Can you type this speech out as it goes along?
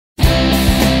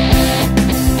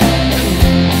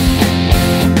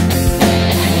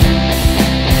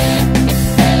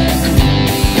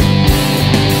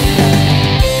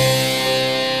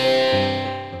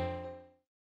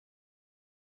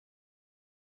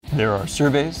There are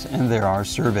surveys and there are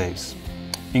surveys.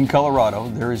 In Colorado,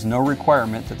 there is no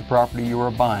requirement that the property you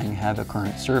are buying have a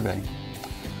current survey.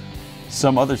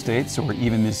 Some other states or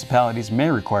even municipalities may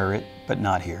require it, but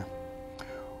not here.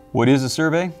 What is a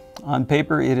survey? On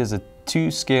paper, it is a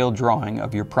 2-scale drawing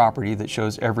of your property that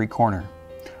shows every corner.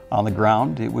 On the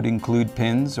ground, it would include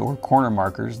pins or corner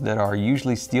markers that are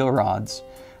usually steel rods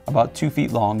about 2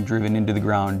 feet long driven into the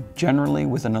ground, generally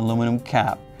with an aluminum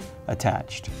cap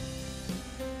attached.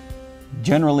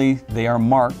 Generally, they are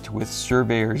marked with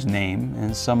surveyor's name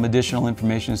and some additional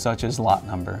information such as lot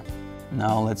number.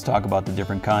 Now let's talk about the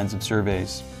different kinds of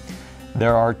surveys.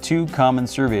 There are 2 common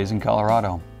surveys in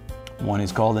Colorado. One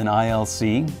is called an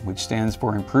ILC, which stands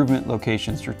for Improvement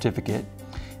Location Certificate,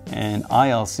 and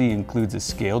ILC includes a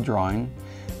scale drawing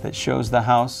that shows the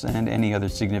house and any other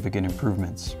significant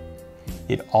improvements.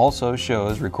 It also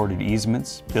shows recorded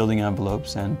easements, building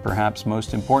envelopes, and perhaps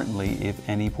most importantly, if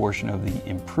any portion of the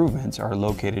improvements are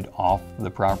located off the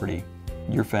property.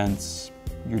 Your fence,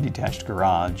 your detached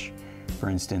garage, for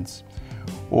instance,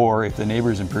 or if the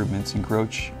neighbor's improvements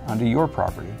encroach onto your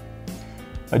property.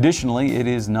 Additionally, it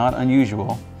is not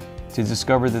unusual to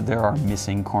discover that there are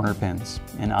missing corner pins.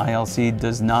 An ILC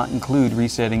does not include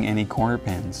resetting any corner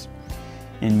pins.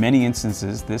 In many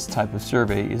instances, this type of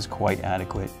survey is quite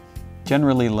adequate.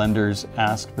 Generally, lenders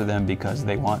ask for them because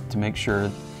they want to make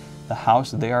sure the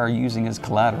house they are using as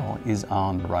collateral is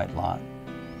on the right lot.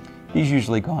 These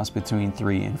usually cost between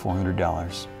 $300 and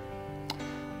 $400.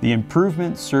 The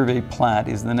Improvement Survey Plat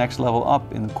is the next level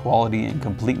up in quality and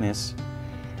completeness,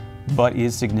 but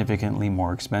is significantly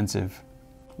more expensive.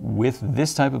 With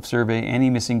this type of survey, any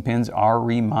missing pins are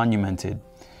remonumented.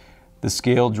 The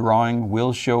scale drawing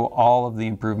will show all of the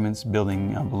improvements,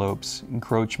 building envelopes,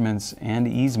 encroachments, and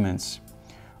easements,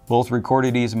 both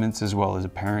recorded easements as well as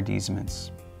apparent easements.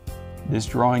 This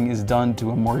drawing is done to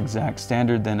a more exact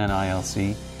standard than an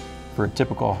ILC. For a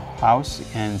typical house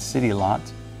and city lot,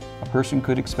 a person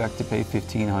could expect to pay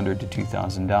 $1,500 to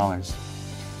 $2,000.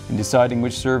 In deciding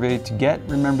which survey to get,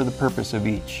 remember the purpose of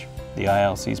each. The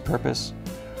ILC's purpose: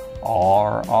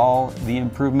 are all the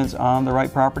improvements on the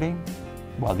right property?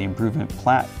 While the Improvement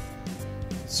Plat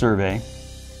survey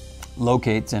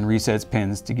locates and resets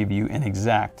pins to give you an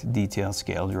exact detail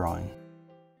scale drawing.